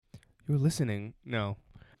You're listening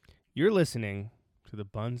to the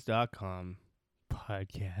Buns.com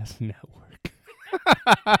podcast network.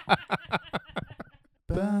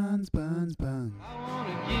 Buns, buns, buns. I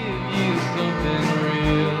wanna give you something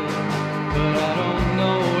real, but I don't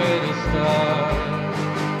know where to start.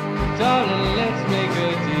 Darling, let's make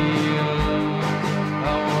a deal.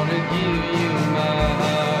 I wanna give you my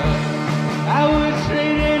heart. I would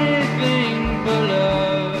trade anything for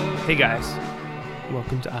love. Hey guys,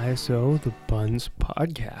 welcome to ISO, the Buns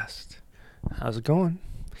podcast. How's it going?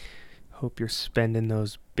 Hope you're spending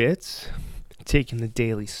those bits, taking the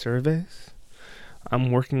daily surveys. I'm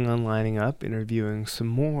working on lining up, interviewing some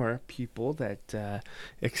more people that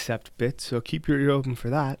accept bits, so keep your ear open for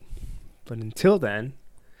that. But until then,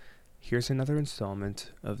 here's another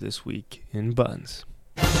installment of This Week in Buns.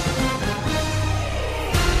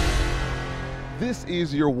 This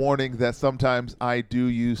is your warning that sometimes I do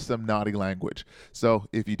use some naughty language. So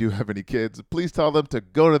if you do have any kids, please tell them to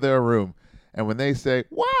go to their room. And when they say,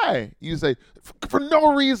 why? You say, for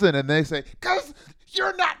no reason. And they say, because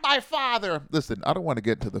you're not my father. Listen, I don't want to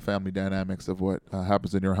get into the family dynamics of what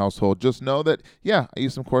happens in your household. Just know that, yeah, I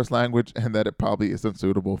use some coarse language and that it probably isn't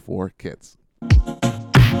suitable for kids.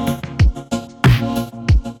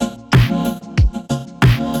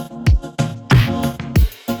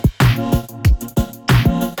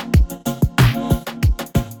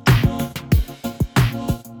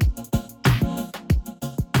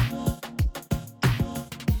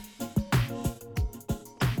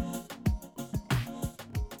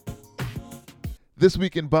 This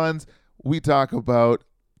week in Buns, we talk about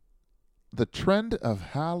the trend of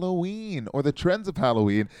Halloween, or the trends of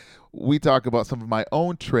Halloween. We talk about some of my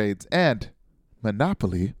own trades, and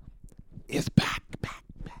Monopoly is back.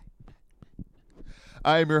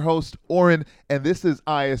 I am your host, Oren, and this is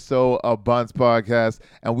ISO, a Buns podcast,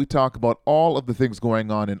 and we talk about all of the things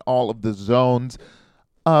going on in all of the zones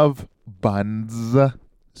of Buns.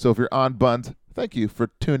 So if you're on Buns, thank you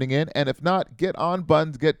for tuning in, and if not, get on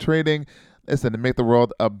Buns, get trading. Listen, to make the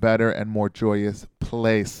world a better and more joyous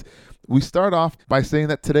place. We start off by saying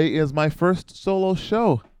that today is my first solo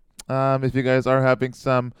show. If you guys are having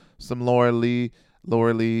some Laura Lee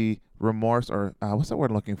remorse, or what's that word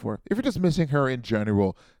I'm looking for? If you're just missing her in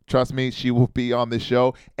general, trust me, she will be on the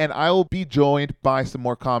show, and I will be joined by some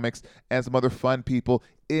more comics and some other fun people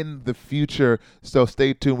in the future. So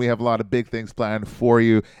stay tuned. We have a lot of big things planned for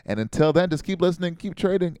you. And until then, just keep listening, keep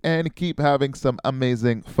trading, and keep having some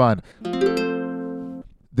amazing fun.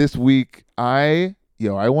 This week, I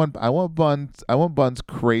want Buns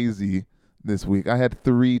crazy this week. I had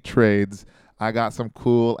 3 trades. I got some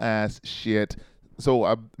cool ass shit.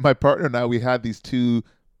 So my partner and I, we had these 2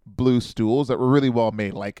 blue stools that were really well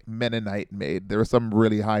made, like Mennonite made. There are some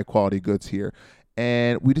really high quality goods here.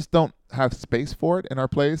 And we just don't have space for it in our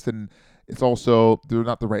place. And it's also, they're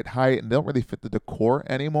not the right height and they don't really fit the decor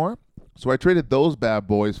anymore. So I traded those bad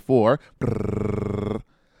boys for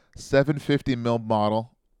 750ml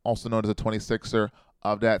bottle, also known as a 26er,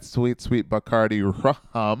 of that sweet Bacardi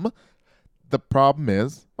rum. The problem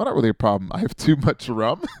is, well, not really a problem. I have too much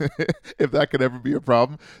rum, if that could ever be a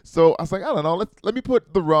problem. So I was like, I don't know, let me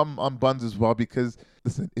put the rum on Buns as well, because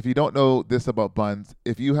listen, if you don't know this about Buns,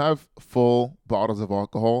 if you have full bottles of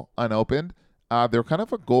alcohol unopened, they're kind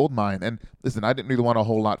of a gold mine. And listen, I didn't really want a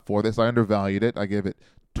whole lot for this. I undervalued it. I gave it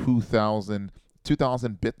 2,000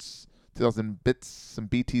 bits, some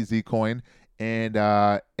BTZ coin. And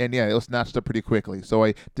yeah, it was snatched up pretty quickly. So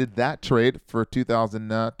I did that trade for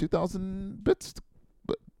 2,000 bits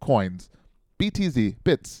coins, BTZ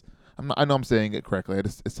bits. I know I'm saying it correctly.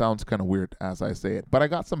 It sounds kind of weird as I say it, but I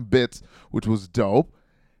got some bits, which was dope.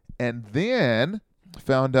 And then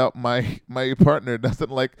found out my partner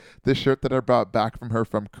doesn't like this shirt that I brought back from her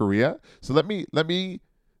from Korea. So let me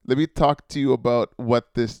talk to you about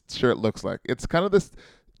what this shirt looks like. It's kind of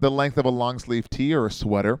the length of a long sleeve tee or a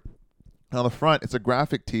sweater. On the front, it's a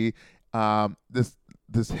graphic tee. This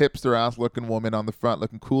hipster ass looking woman on the front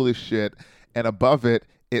looking cool as shit. And above it,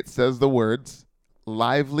 it says the words,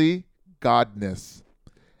 lively godness.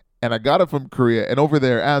 And I got it from Korea. And over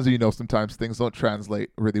there, as you know, sometimes things don't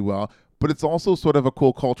translate really well. But it's also sort of a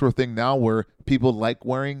cool cultural thing now where people like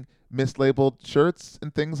wearing mislabeled shirts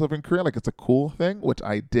and things over in Korea. Like, it's a cool thing, which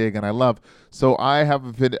I dig and I love. So I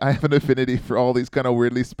have an affinity for all these kind of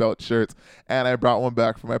weirdly spelt shirts. And I brought one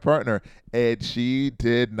back for my partner. And she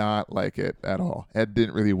did not like it at all and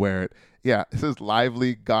didn't really wear it. Yeah, it says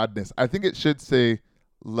lively godness. I think it should say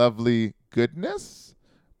lovely goodness.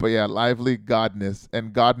 But yeah, lively godness.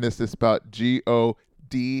 And godness is spelled Goddness.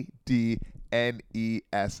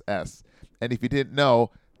 And if you didn't know,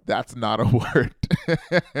 That's not a word.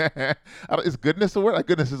 Is goodness a word?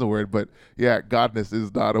 Goodness is a word, but yeah, godness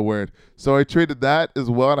is not a word. So I traded that as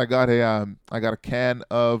well, and I got a can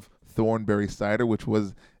of Thornberry cider, which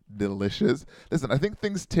was delicious. Listen, I think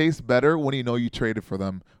things taste better when you know you traded for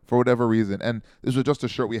them for whatever reason. And this was just a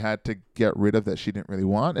shirt we had to get rid of that she didn't really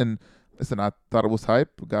want. And listen, I thought it was hype.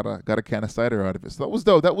 Got a can of cider out of it. So that was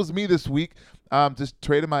dope. That was me this week. Just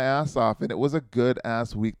trading my ass off, and it was a good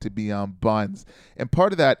ass week to be on buns. And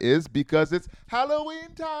part of that is because it's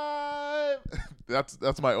Halloween time.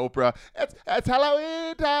 that's my Oprah. It's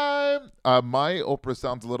Halloween time. My Oprah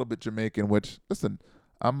sounds a little bit Jamaican, which listen,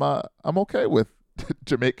 I'm okay with.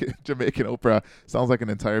 Jamaican Oprah sounds like an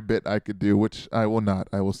entire bit I could do, which I will not.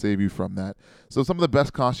 I will save you from that. So some of the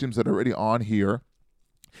best costumes that are already on here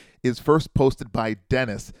is first posted by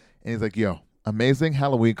Dennis, and he's like, yo, amazing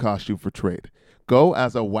Halloween costume for trade. Go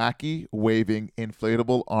as a wacky, waving,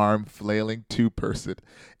 inflatable arm flailing two-person.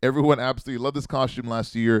 Everyone absolutely loved this costume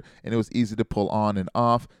last year, and it was easy to pull on and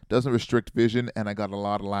off. Doesn't restrict vision, and I got a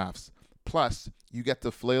lot of laughs. Plus, you get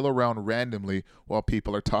to flail around randomly while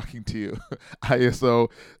people are talking to you.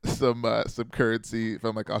 ISO, some currency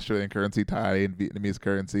from like Australian currency, Thai and Vietnamese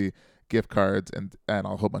currency, gift cards, and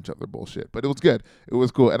a whole bunch of other bullshit. But it was good. It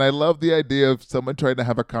was cool. And I love the idea of someone trying to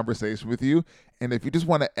have a conversation with you. And if you just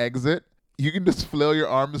want to exit, you can just flail your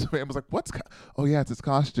arms away. I was like, oh yeah, it's his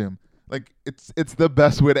costume. Like it's the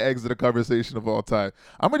best way to exit a conversation of all time.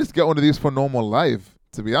 I'm going to just get one of these for normal life,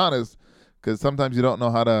 to be honest, because sometimes you don't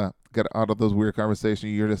know how to get out of those weird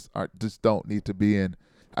conversations you just don't need to be in.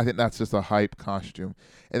 I think that's just a hype costume.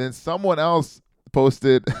 And then someone else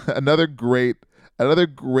posted another great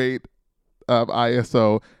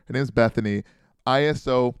ISO. Her name's Bethany.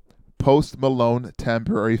 ISO Post Malone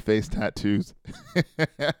temporary face tattoos.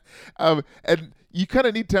 And you kind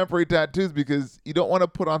of need temporary tattoos because you don't want to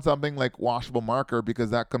put on something like washable marker because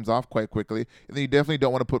that comes off quite quickly. And then you definitely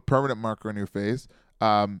don't want to put permanent marker on your face.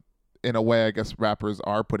 In a way, I guess rappers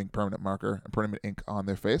are putting permanent marker and permanent ink on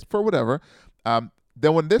their face for whatever.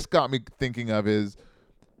 Then when this got me thinking of is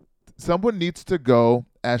someone needs to go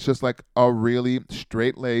as just like a really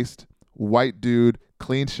straight-laced white dude,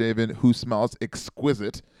 clean-shaven, who smells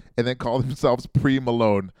exquisite, and then call themselves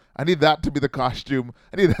Pre-Malone. I need that to be the costume.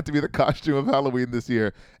 I need that to be the costume of Halloween this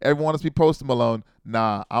year. Everyone wants to be Post Malone.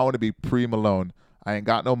 Nah, I want to be Pre-Malone. I ain't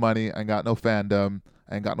got no money. I ain't got no fandom.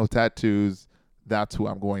 I ain't got no tattoos. That's who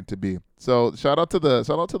I'm going to be. So shout out to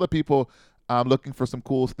the people looking for some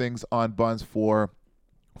cool things on buns for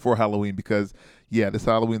Halloween, because yeah, this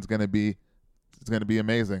Halloween's gonna be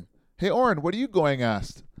amazing. Hey Oren, what are you going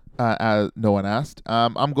as? No one asked.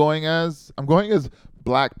 I'm going as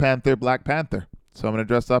Black Panther. So I'm gonna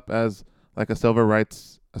dress up as like a civil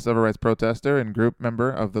rights protester and group member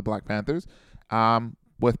of the Black Panthers,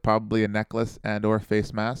 with probably a necklace and or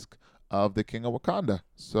face mask of the King of Wakanda.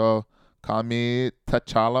 So call me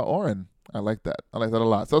T'Challa Oren. I like that. I like that a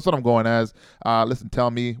lot. So that's what I'm going as. Listen,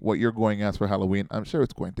 tell me what you're going as for Halloween. I'm sure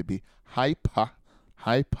it's going to be hype. So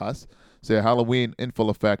yeah, Halloween in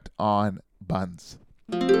full effect on buns.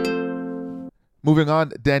 Moving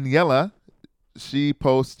on, Daniela, she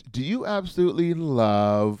posts, do you absolutely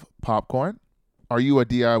love popcorn? Are you a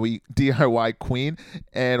DIY queen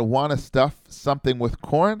and want to stuff something with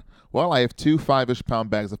corn? Well, I have 2 5-ish pound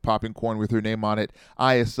bags of popping corn with your name on it.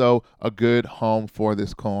 ISO, a good home for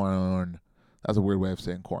this corn. That's a weird way of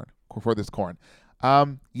saying corn. For this corn.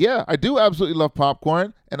 Yeah, I do absolutely love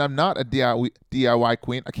popcorn, and I'm not a DIY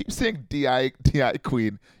queen. I keep saying DI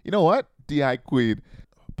queen. You know what? DI queen.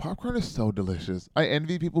 Popcorn is so delicious. I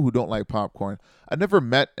envy people who don't like popcorn. I've never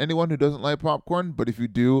met anyone who doesn't like popcorn, but if you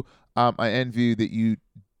do, I envy that you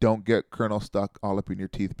don't get kernel stuck all up in your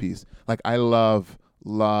teeth piece. Like, I love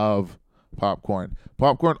popcorn.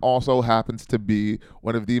 Popcorn also happens to be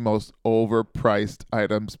one of the most overpriced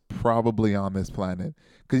items probably on this planet,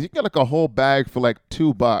 because you can get like a whole bag for like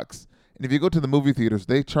 $2, and if you go to the movie theaters,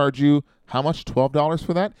 they charge you how much? $12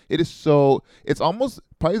 for that? It's almost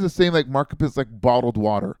probably the same like markup as like bottled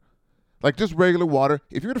water, like just regular water.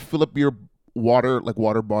 If you're to fill up your water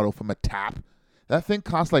bottle from a tap, that thing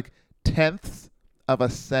costs like 1/10 of a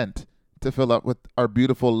cent to fill up with our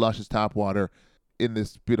beautiful luscious tap water in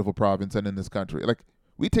this beautiful province and in this country. Like,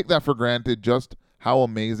 we take that for granted, just how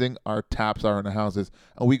amazing our taps are in the houses,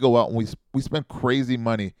 and we go out and we spend crazy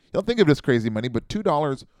money. You don't think of it as crazy money, but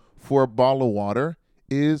 $2 for a bottle of water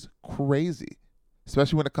is crazy,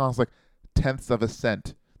 especially when it costs like 1/10 of a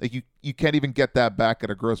cent. Like, you can't even get that back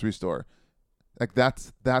at a grocery store. Like,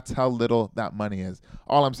 that's how little that money is.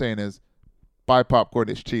 All I'm saying is buy popcorn.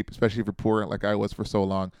 It's cheap, especially if you're poor like I was for so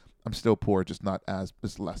long. I'm still poor, just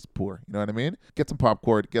less poor. You know what I mean? Get some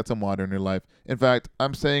popcorn, get some water in your life. In fact,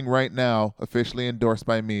 I'm saying right now, officially endorsed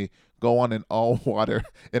by me, go on an all water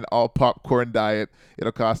and all popcorn diet.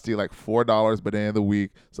 It'll cost you like $4 by the end of the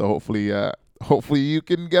week. So hopefully you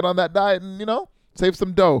can get on that diet and, save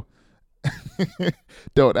some dough.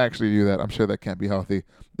 Don't actually do that. I'm sure that can't be healthy.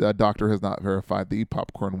 The doctor has not verified the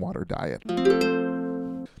popcorn water diet.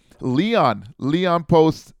 Leon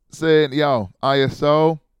posts saying, yo,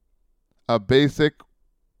 ISO, a basic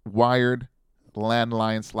wired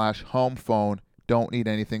landline / home phone. Don't need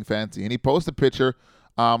anything fancy. And he posts a picture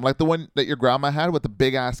like the one that your grandma had with the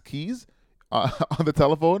big ass keys on the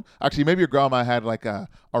telephone. Actually, maybe your grandma had like a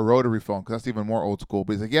rotary phone, because that's even more old school.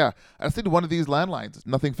 But he's like, yeah, I just need one of these landlines.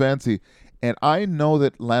 Nothing fancy. And I know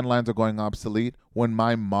that landlines are going obsolete when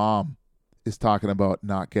my mom is talking about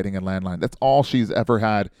not getting a landline. That's all she's ever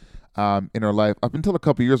had in her life, up until a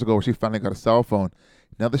couple years ago where she finally got a cell phone.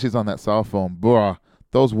 Now that she's on that cell phone,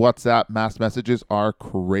 those WhatsApp mass messages are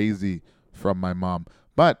crazy from my mom.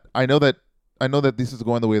 But I know that this is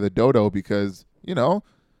going the way of the dodo, because,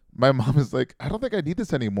 my mom is like, I don't think I need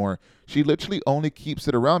this anymore. She literally only keeps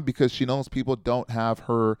it around because she knows people don't have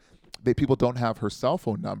her cell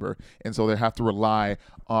phone number, and so they have to rely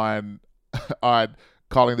on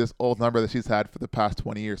calling this old number that she's had for the past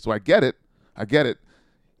 20 years. So I get it.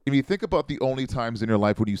 If you think about the only times in your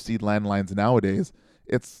life when you see landlines nowadays,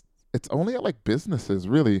 it's only at like businesses,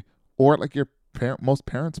 really, or at like your most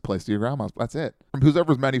parents' place, your grandma's. That's it.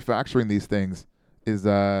 Whoever's manufacturing these things is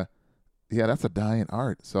that's a dying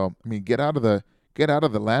art. So I mean, get out of the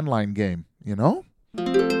landline game,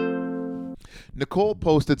 Nicole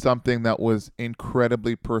posted something that was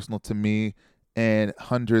incredibly personal to me and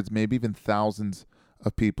hundreds, maybe even thousands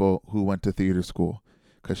of people who went to theater school,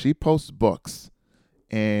 because she posts books.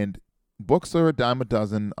 And books are a dime a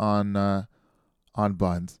dozen on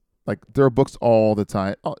Buns. Like, there are books all the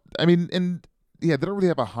time. I mean, they don't really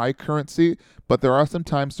have a high currency, but there are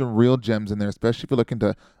sometimes some real gems in there, especially if you're looking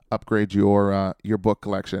to upgrade your book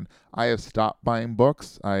collection. I have stopped buying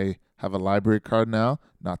books. I have a library card now,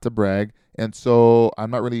 not to brag, and so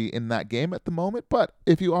I'm not really in that game at the moment. But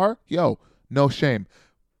if you are, no shame.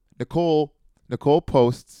 Nicole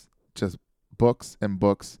posts just books and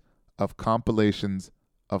books of compilations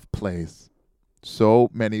of plays. So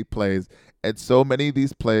many plays. And so many of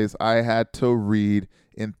these plays I had to read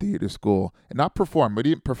in theater school and not perform. We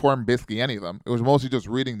didn't perform basically any of them. It was mostly just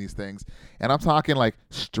reading these things. And I'm talking like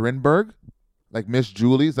Strindberg, like Miss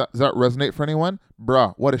Julie. Does that resonate for anyone?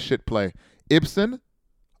 Bruh, what a shit play. Ibsen,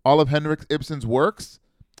 all of Henrik Ibsen's works.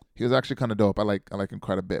 He was actually kind of dope. I like him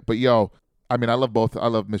quite a bit. But I love both. I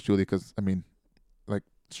love Miss Julie because,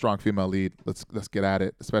 strong female lead. Let's get at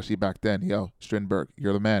it, especially back then. Strindberg,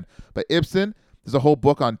 you're the man. But Ibsen, there's a whole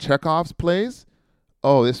book on Chekhov's plays.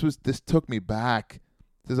 Oh, this took me back.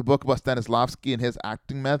 There's a book about Stanislavski and his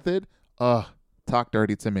acting method. Talk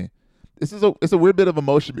dirty to me. It's a weird bit of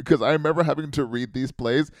emotion, because I remember having to read these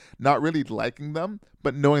plays, not really liking them,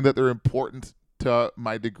 but knowing that they're important to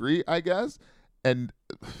my degree, I guess. And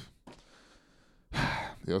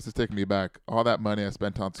this is taking me back. All that money I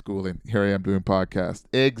spent on schooling, here I am doing podcasts.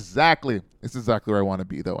 Exactly. It's exactly where I want to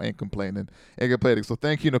be, though. Ain't complaining. So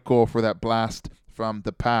thank you, Nicole, for that blast from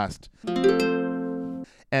the past.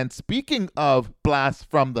 And speaking of blasts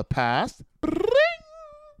from the past,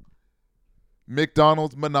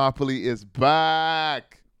 McDonald's Monopoly is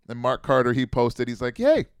back. And Mark Carter, he posted, he's like,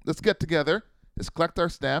 hey, let's get together. Let's collect our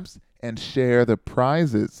stamps and share the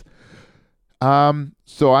prizes.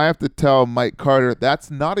 So I have to tell Mike Carter, that's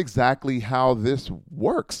not exactly how this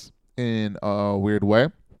works in a weird way.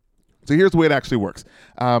 So here's the way it actually works.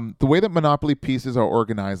 The way that Monopoly pieces are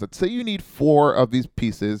organized, let's say you need 4 of these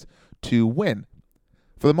pieces to win.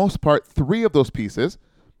 For the most part, 3 of those pieces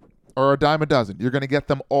are a dime a dozen. You're going to get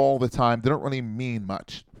them all the time. They don't really mean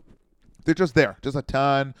much. They're just there, just a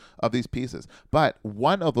ton of these pieces. But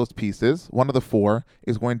one of those pieces, one of the 4,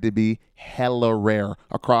 is going to be hella rare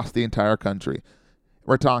across the entire country.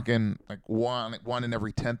 We're talking like one in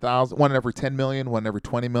every 10,000, one in every 10 million, one in every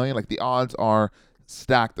 20 million. Like, the odds are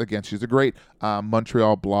stacked against you. It's a great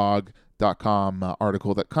MontrealBlog.com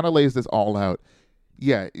article that kind of lays this all out.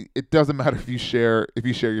 Yeah, it doesn't matter if you share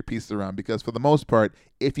your pieces around, because for the most part,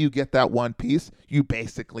 if you get that one piece, you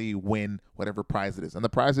basically win whatever prize it is. And the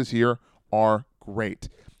prizes here are great.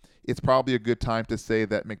 It's probably a good time to say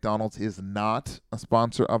that McDonald's is not a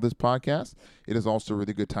sponsor of this podcast. It is also a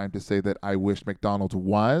really good time to say that I wish McDonald's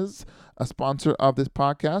was a sponsor of this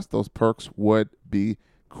podcast. Those perks would be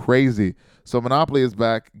crazy. So Monopoly is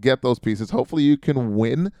back. Get those pieces. Hopefully you can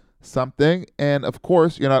win something. And of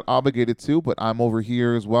course, you're not obligated to, but I'm over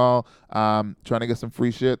here as well, trying to get some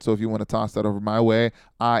free shit. So if you want to toss that over my way,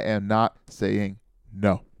 I am not saying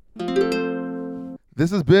no.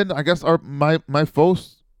 This has been, I guess, my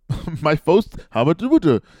first this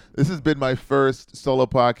has been my first solo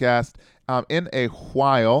podcast in a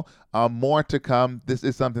while. More to come. This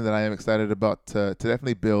is something that I am excited about to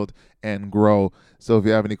definitely build and grow. So if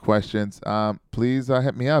you have any questions, please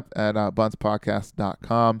hit me up at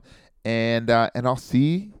bunspodcast.com, and I'll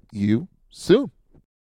see you soon.